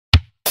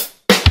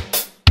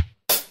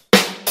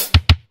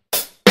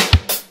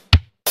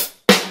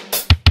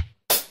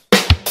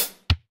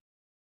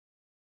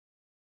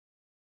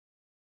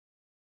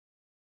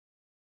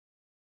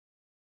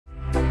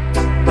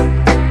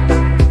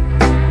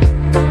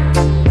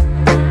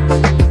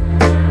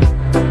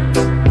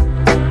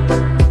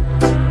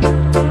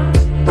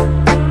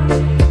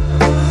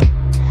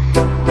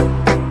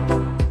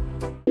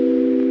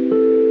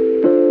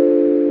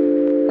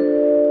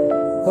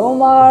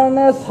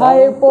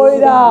নেশায়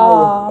পয়রা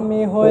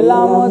আমি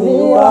হইলাম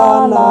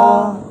দিওয়ানা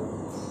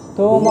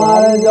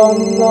তোমার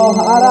জন্য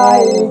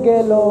হারাই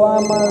গেল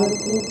আমার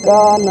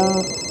ঠিকানা।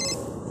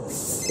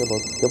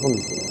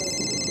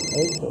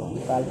 এই তো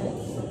কালকে।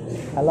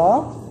 হ্যালো,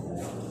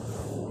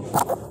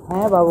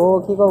 হ্যাঁ বাবু,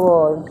 কি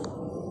খবর?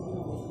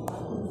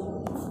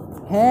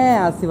 হ্যাঁ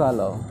আছি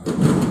ভালো।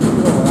 কি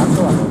খবর? আছো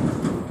ভালো?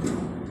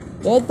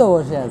 এই তো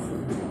বসে আছি।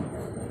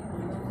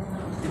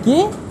 কি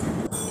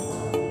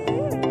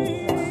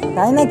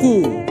তাই নাকি?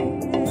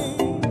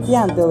 কি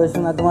আনতে হবে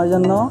শোনা তোমার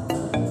জন্য?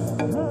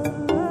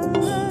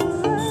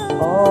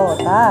 ও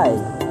তাই,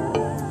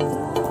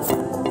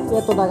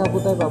 এত টাকা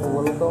কোথায় পাবো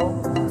বলো তো?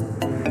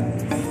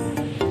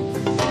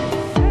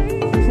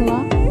 শোনা,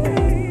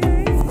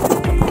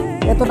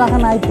 এত টাকা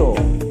নাই তো।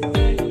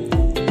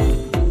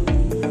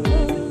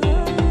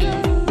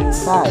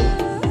 তাই,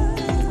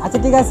 আচ্ছা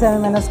ঠিক আছে, আমি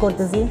ম্যানেজ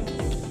করতেছি।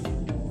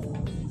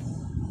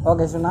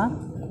 ওকে শোনা,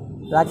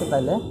 রাখি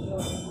তাইলে।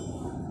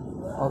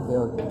 ওকে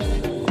ওকে।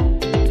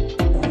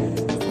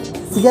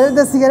 সিগারেট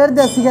দে, সিগারেট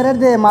দে, সিগারেট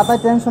দে। মাথায়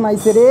টেনশন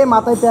আইছে রে,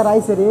 মাথায় প্যার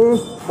আইছে রে।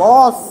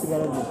 বস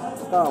সিগারেট দে।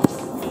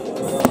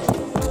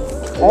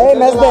 এই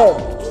मैच दे,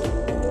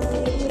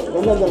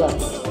 बोलने चला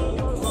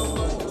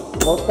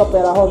बॉस का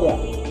पैरा हो गया।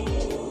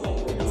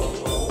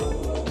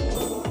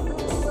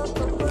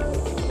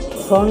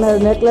 স্বর্ণের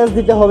নেকলেস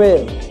দিতে হবে।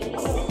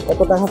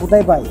 এত টাকা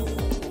কোথায় পাই?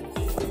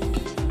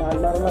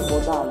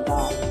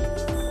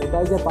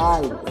 কোথায় যে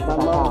পাই?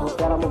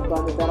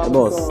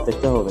 বস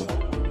দেখতে হবে।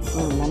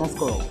 ম্যানেজ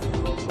করো।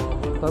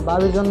 তোর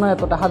বাবির জন্য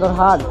এত টাকা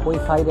দরকার, কই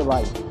খাই রে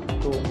ভাই,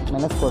 তো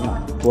ম্যানেজ কর না।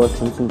 বস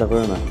তুমি চিন্তা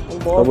করে না,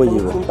 সবই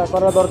জীবন। চিন্তা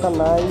করার দরকার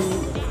নাই,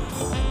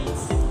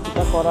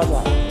 এটা করা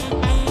যায়।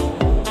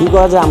 কি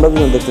করা যায় আমরা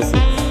দুজন দেখতেছি।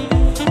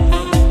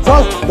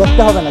 চল,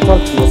 দেখতে হবে না, চল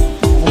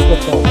ম্যানেজ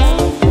করতে হবে।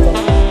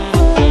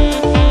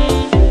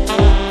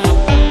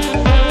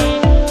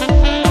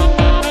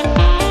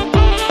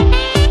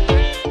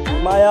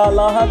 মায়া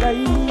লাগাই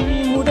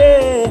মুরে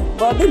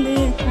বদলি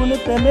কোন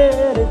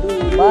প্রেমের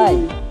ভাই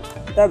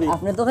তবে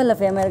আপনি তো খেলা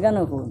ফেমের গান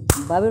কোন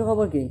বাবির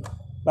খবর কি?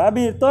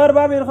 তোর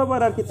বাবির খবর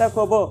আর কি তা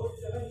খবর?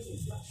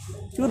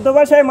 শুদ্ধ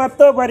ভাষায়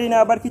মারতেও পারি না,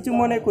 আবার কিছু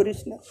মনে করিস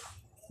না।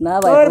 না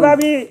ভাই,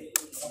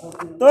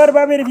 তোর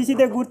বাবির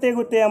ভিসিতে ঘুরতে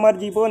ঘুরতে আমার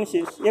জীবন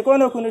শেষ।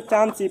 এখনো কোনো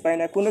চান্সই পাই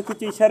না, কোনো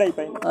কিছু ইশারাই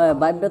পাই না।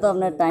 ভাইবে তো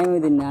আপনার টাইমই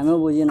দিন না, আমিও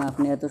বুঝি না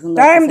আপনি এত সুন্দর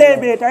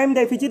টাইম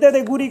দেয় ভিসিতে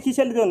দেয় ঘুরি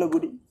কিসের জন্য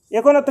ঘুরি?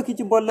 এখনো তো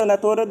কিছু বললো না,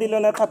 তোরও দিল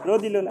না, থাপড়ও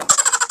দিল না।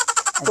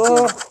 তো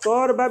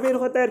তোর বাবির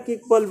কথা আর কি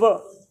বলবো,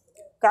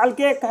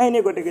 কালকে কাহিনী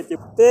ঘটে গেছে।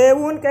 তো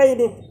এমন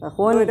কাহিনী,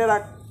 এখন এটা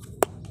রাখ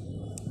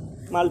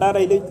মালটা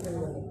রাইল।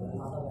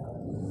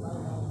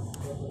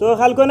 তো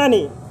কালকে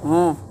নানি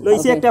হ্যাঁ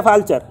লইছি একটা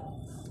ফালচার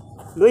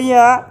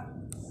লইয়া,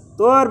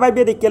 তোর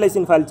বাইবে দেখে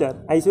লাইছেন ফালচার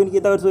আইসুন কি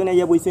তোর শুনে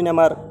ইয়া বইছুন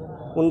আমার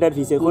উন্ডার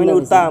ফিসে কইনে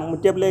উঠতাম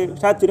মুটেবলে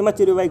সাত চুরি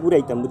মাছুরি বাই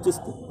ঘুরাইতাম, বুঝছিস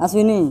তো?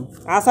 আসুনি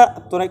আসা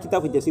তোরা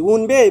কিতাব হইতেছি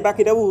উনবে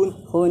বাকিটা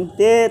উন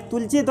তে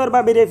তুলছি তোর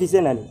বাবিরে ফিসে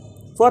নানি।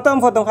 প্রথম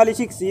খালি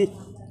শিখছি,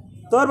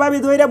 তোর বাবি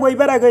দইরা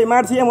বইবার আগে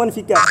মারছি এমন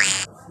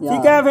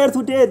ফিকা ফের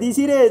ছুটে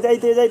দিছি রে।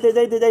 যাইতে যাইতে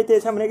যাইতে যাইতে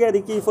সামনে গিয়ে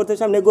দেখি ফোর্থের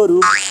সামনে গরু।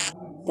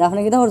 আপনি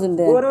কিতা করছেন?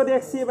 গরু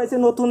দেখছি পাইছে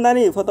নতুন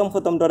দানি,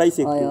 প্রথম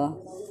ডরাইছে,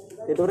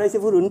 ডরাইছে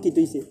ফুরুন কি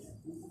তুইছে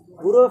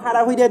পুরো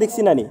খারাপ হইয়া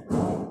দেখছি নানি।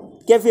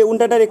 ক্যাফে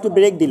উন্টাটার একটু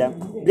ব্রেক দিলাম,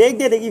 ব্রেক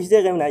দিয়ে দেখি ফিসে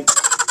কেউ নাই।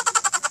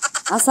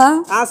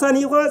 আসা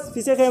নি খোঁজ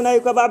ফিসে কেউ নাই,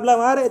 ভাবলাম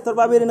আরে তোর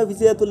বাবির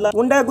ফিসে তুললাম।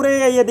 উন্ডা ঘুরে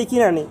ইয়ে দেখি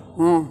নানি,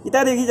 ইটা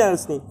দেখি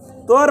জানিস নি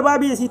তোর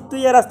বাবি সিট্টু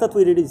ইয়ে রাস্তা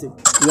তৈরি দিছে।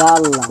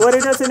 করে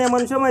দিয়েছেন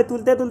এমন সময়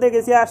তুলতে তুলতে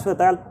গেছি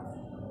হাসপাতাল।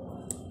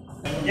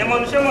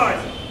 এমন সময়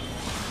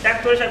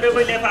ডাক্তার সাহেব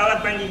কইলে পাওয়ার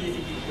ভাঙি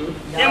গেছি।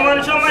 এমন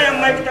সময়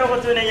আম্মা কিতা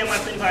করছে না, ইয়ে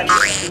মারছেন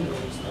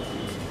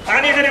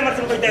পানি এখানে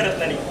মারছেন কইতে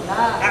রাস্তা নেই।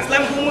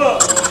 আসলাম ঘুমো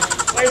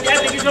ওই যা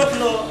দেখি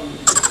স্বপ্ন।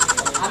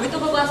 আমি তো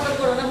বাস্তব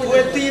করো না,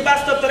 ওই তুই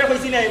বাস্তব তোরা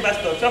কইছি না,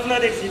 বাস্তব স্বপ্ন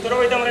দেখছি। তোরা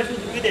ওইটা আমরা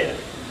সুযোগ দে না,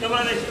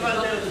 তোমরা দেখছি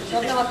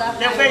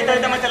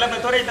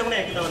তোরা এটা মনে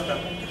একই অবস্থা।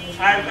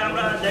 আর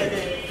আমরা যাই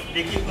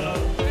দেখি কোনো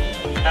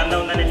ঠান্ডা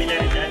উন্দানে মিলে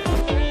যায়।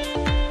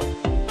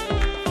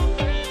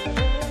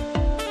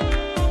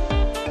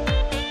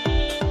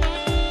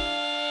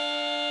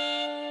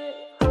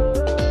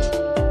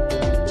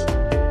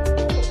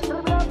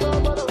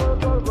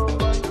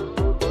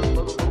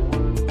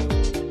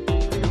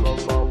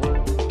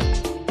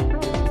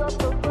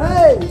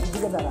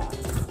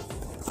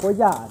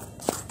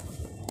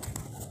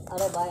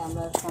 আরে ভাই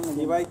আমরা সামনে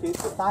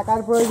টাকার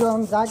প্রয়োজন,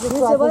 যা কিছু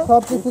আছে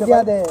সব কিছু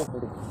দিয়া দে।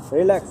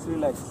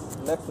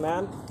 Relax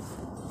man.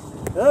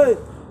 এই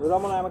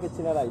রমনা আমাকে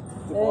চিনে রাই,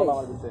 তুই বল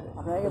আমার বিষয়ে।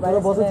 আপনাকে বাইরে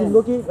বসে চিনবো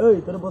কি? এই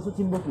তোর বসে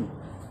চিনবো কি?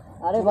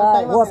 আরে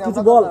ভাই বস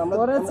কিছু বল।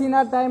 তোরে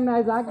চিনার টাইম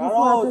নাই, যা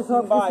কিছু আছে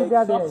সব কিছু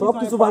দিয়া দে। সব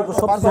কিছু বার কর,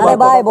 সব কিছু আরে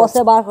ভাই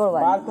বসে বার কর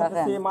ভাই। বার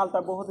করতেছি, মালটা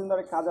বহুদিন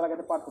ধরে কাজে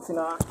লাগাতে পারতেছি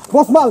না।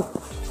 বস মাল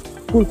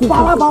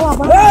বাবা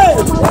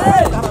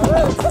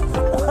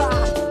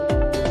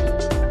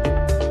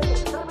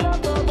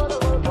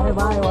আরে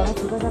ভাই ওরা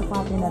সুতাকার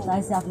পাতি না,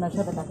 চাইছে আপনার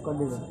সাথে কাজ করে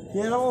দিবে।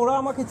 কেন ওরা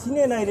আমাকে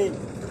চিনে নাই রে,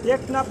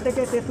 টেকনাফ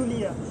থেকে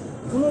তেতুলিয়া,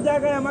 কোনো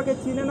জায়গায় আমাকে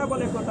চিনে না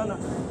বলে কথা না।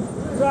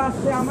 মাত্র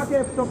আসছে আমাকে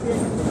টপিয়ে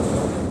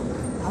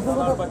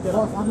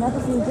আপনি এত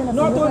চিনছেন না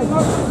নতুন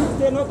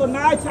নতুন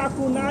নাই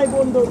চাকু নাই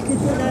বন্দুক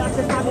কিছু নাই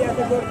আছে খালি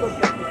আছে জোর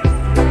করতে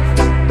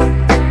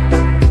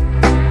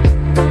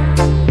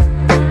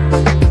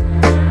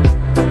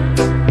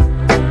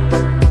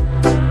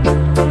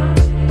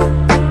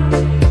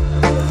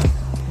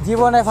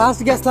জীবনে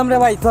ফার্স্ট গেছিলাম রে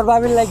ভাই তোর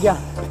বাবির লাগিয়া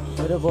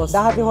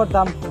ডাহাতি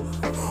করতাম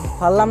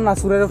পারলাম না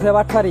সুরের উপরে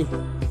বাটপারি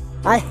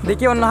আয়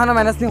দেখি অন্য হানো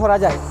ম্যানেজ নি করা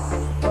যায়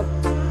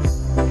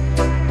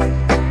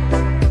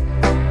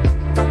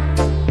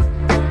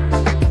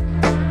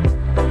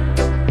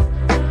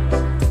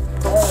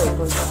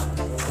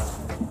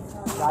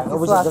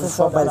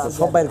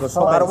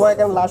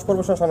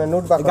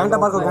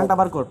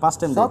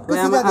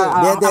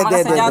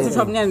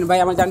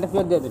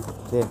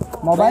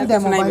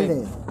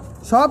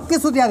সব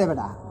কিছু দিয়া দে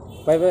বেটা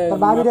তোর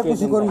বাবিরে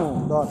খুশি করমু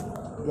ধর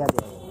দিয়া দে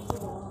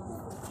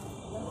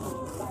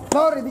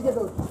ধর এদিকে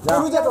ধর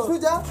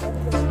সুজা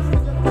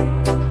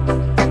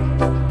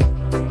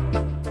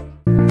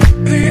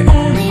The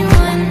only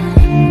one,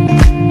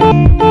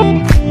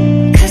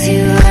 'cause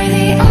you are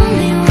the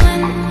only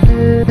one.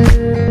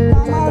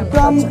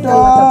 Tom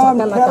Tom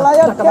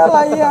খেলায়া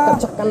খেলায়া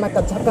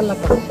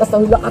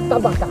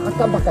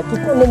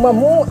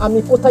আমি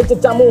কোথায় যে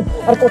যামু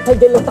আর কোথায়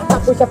গেলে টাকা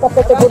পয়সা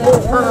পকেটে ভরবো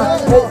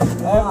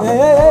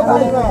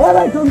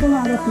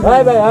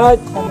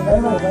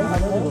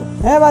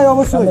হ্যাঁ ভাই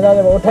অবশ্যই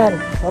ওঠেন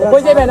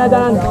কই যাবেন না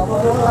জানান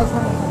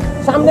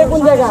সামনে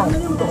কোন জায়গা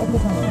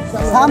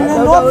সামনে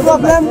নো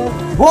প্রবলেম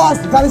বস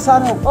গাড়ি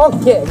সামনে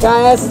ওকে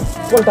গাইস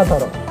কোলটা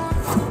ধরো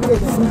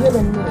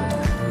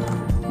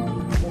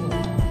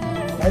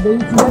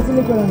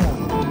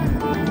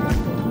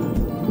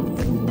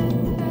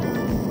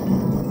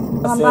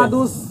আমরা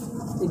দুস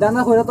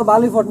ইদানা কইরা তো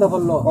ভালোই ফটনা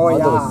পড়লো ও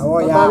ইয়া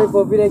আমি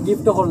কবিরে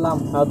গিফট করলাম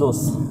দোস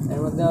এর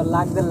মধ্যে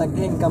লাখ দেড় লাখ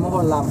ইনকাম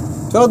করলাম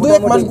চলো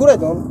 2-1 মাস ঘুরে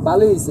দাও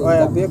ভালোই হইছে ও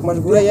ইয়া 2-1 মাস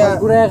ঘুরাইয়া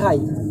ঘুরে খাই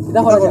এটা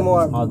করা যায়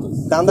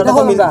দামটা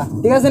কম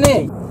ঠিক আছে নি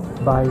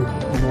ভাই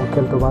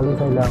মক্কেল তো ভালো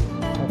খাইলাম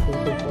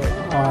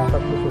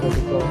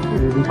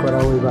রেডি করা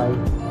ওই ভাই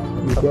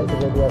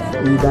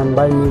ইদান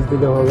ভাই নিউজ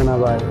দিলে হবে না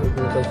ভাই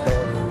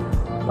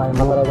ভাই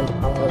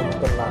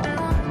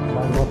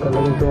মক্কেল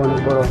কিন্তু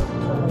অনেক বড়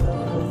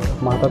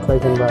মাথা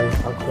চাইছেন ভাই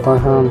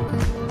হ্যাঁ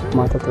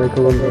মাথা চাইতে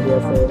রেডি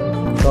আছে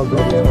সব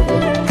রেডি আছে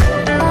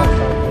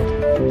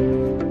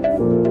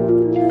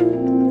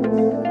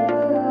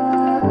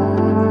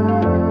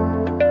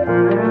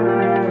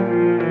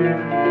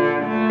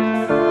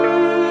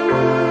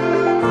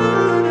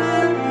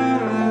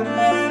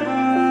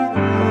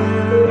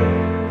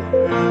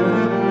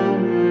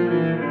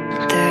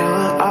There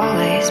will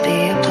always be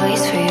a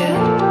place for you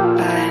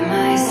by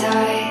my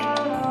side.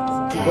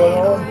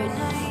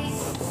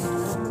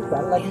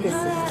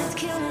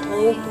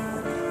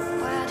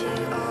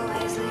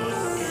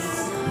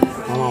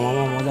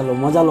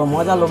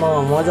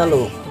 মজালো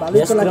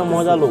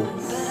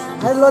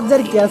আরে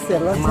লজ্জার কি আছে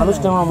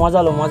মানুষটা আমার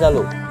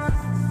মজালো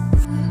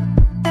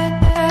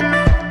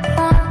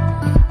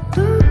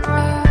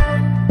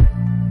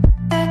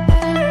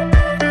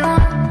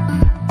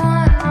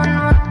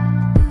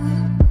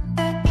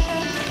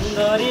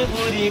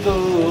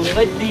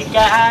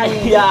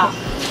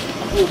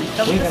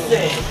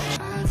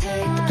I'll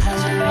take the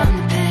pleasure and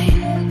the pain,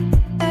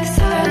 the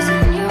sorrows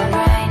in your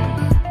brain,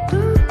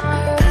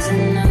 'cause I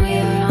know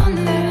you're on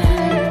the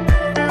run.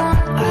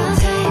 I'll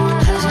take the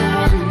pleasure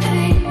and the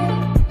pain,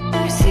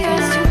 your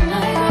secrets to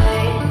my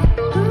brain,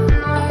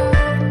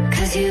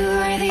 'cause you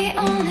are the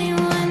only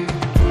one.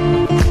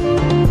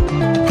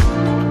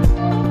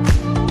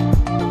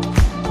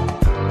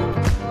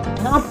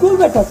 The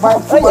sorrows in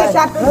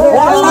your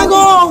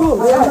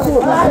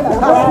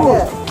brain,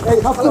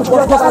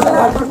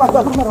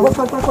 'cause I know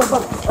you're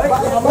on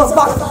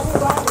the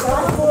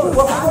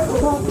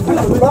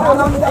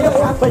run.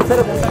 I'll take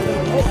the pleasure.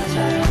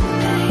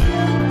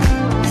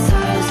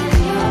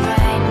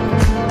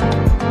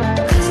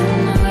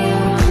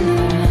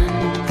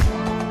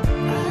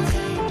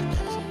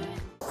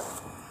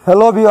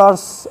 Hello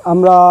viewers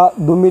আমরা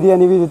দু media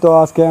নিবেদিত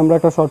আজকে আমরা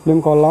একটা short film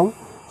করলাম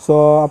so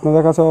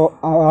আপনাদের কাছে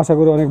আশা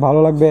করি অনেক ভালো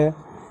লাগবে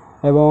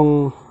এবং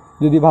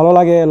যদি ভালো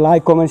লাগে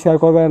লাইক কমেন্ট শেয়ার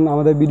করবেন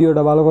আমাদের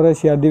ভিডিওটা ভালো করে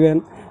শেয়ার দিবেন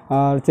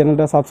আর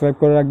চ্যানেলটা সাবস্ক্রাইব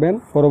করে রাখবেন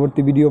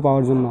পরবর্তী ভিডিও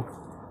পাওয়ার জন্য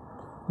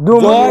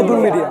জয় দু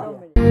মিডিয়া